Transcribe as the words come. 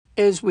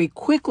As we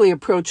quickly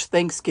approach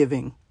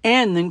Thanksgiving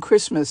and then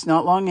Christmas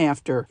not long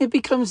after, it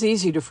becomes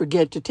easy to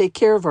forget to take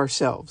care of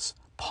ourselves.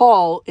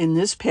 Paul, in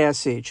this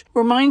passage,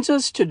 reminds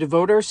us to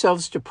devote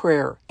ourselves to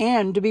prayer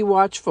and to be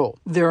watchful.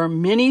 There are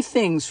many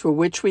things for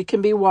which we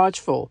can be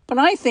watchful, but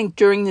I think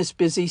during this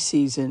busy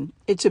season,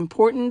 it's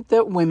important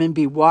that women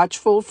be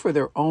watchful for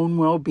their own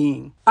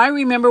well-being. I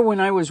remember when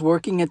I was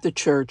working at the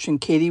church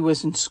and Katie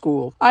was in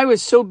school. I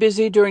was so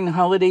busy during the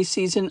holiday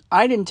season,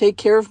 I didn't take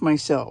care of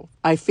myself.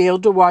 I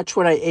failed to watch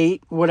what I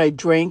ate, what I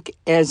drank,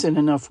 as in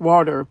enough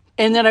water,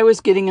 and that I was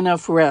getting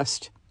enough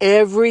rest.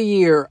 Every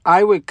year,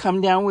 I would come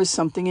down with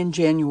something in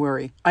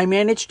January. I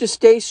managed to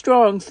stay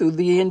strong through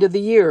the end of the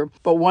year,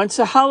 but once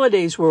the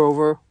holidays were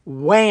over,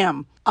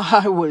 wham!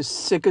 I was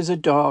sick as a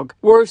dog.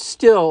 Worse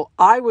still,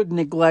 I would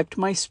neglect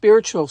my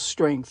spiritual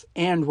strength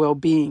and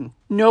well-being.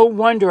 No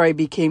wonder I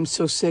became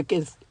so sick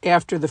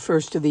after the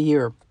first of the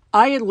year.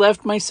 I had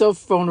left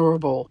myself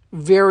vulnerable,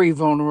 very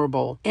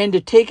vulnerable, and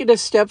to take it a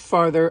step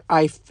farther,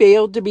 I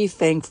failed to be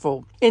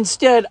thankful.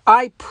 Instead,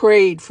 I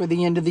prayed for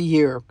the end of the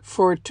year,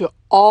 for it to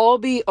all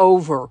be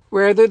over,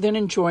 rather than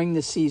enjoying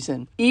the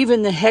season.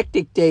 Even the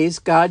hectic days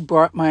God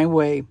brought my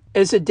way.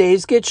 As the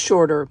days get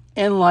shorter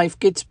and life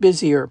gets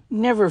busier,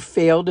 never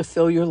fail to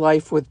fill your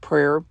life with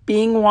prayer,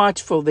 being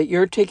watchful that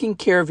you're taking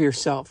care of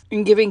yourself,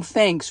 and giving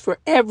thanks for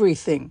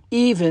everything,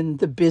 even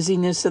the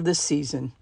busyness of the season.